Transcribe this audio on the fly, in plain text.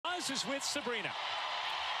Rose is with Sabrina.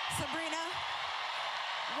 Sabrina,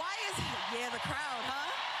 why is it? Yeah, the crowd,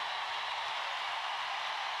 huh?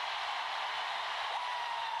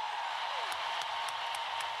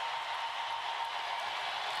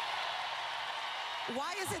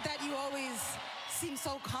 Why is it that you always seem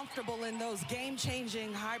so comfortable in those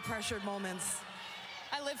game-changing, high-pressured moments?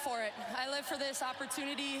 I live for it. I live for this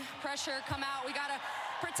opportunity. Pressure, come out. We got to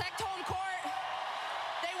protect home court.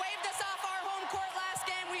 They waved us off our home court last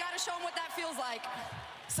game. We got to show them what that feels like.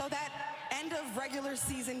 So that end of regular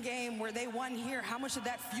season game where they won here, how much did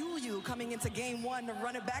that fuel you coming into game one to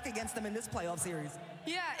run it back against them in this playoff series?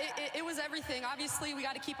 Yeah, it was everything. Obviously, we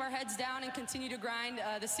got to keep our heads down and continue to grind.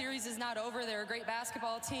 The series is not over. They're a great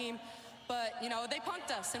basketball team. But, you know, they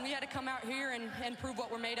punked us, and we had to come out here and prove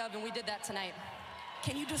what we're made of, and we did that tonight.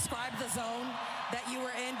 Can you describe the zone that you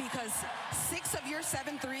were in? Because 6 of your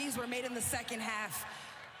 7 threes were made in the second half.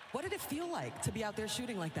 What did it feel like to be out there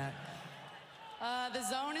shooting like that? The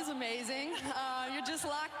zone is amazing. You're just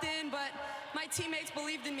locked in, but my teammates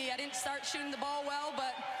believed in me. I didn't start shooting the ball well,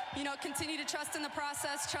 but, you know, continue to trust in the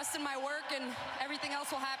process, trust in my work, and everything else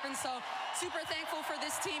will happen. So super thankful for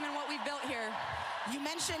this team and what we've built here. You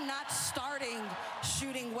mentioned not starting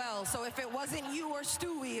shooting well. So if it wasn't you or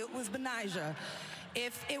Stewie, it was Benijah.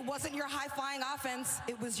 If it wasn't your high-flying offense,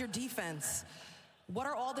 it was your defense. What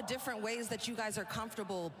are all the different ways that you guys are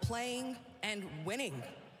comfortable playing and winning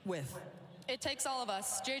with? It takes all of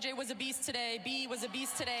us. JJ was a beast today. B was a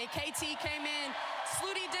beast today. KT came in.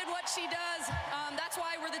 Sluty did what she does. That's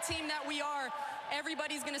why we're the team that we are.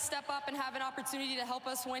 Everybody's going to step up and have an opportunity to help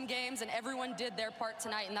us win games, and everyone did their part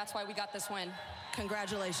tonight, and that's why we got this win.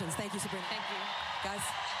 Congratulations. Thank you, Sabrina. Thank you. Guys.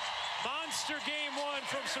 Monster game one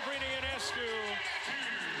from Sabrina Ionescu.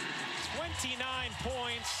 29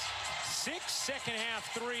 points, 6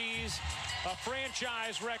 second-half threes, a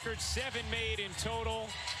franchise record, 7 made in total.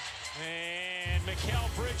 And Mikal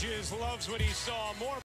Bridges loves what he saw. More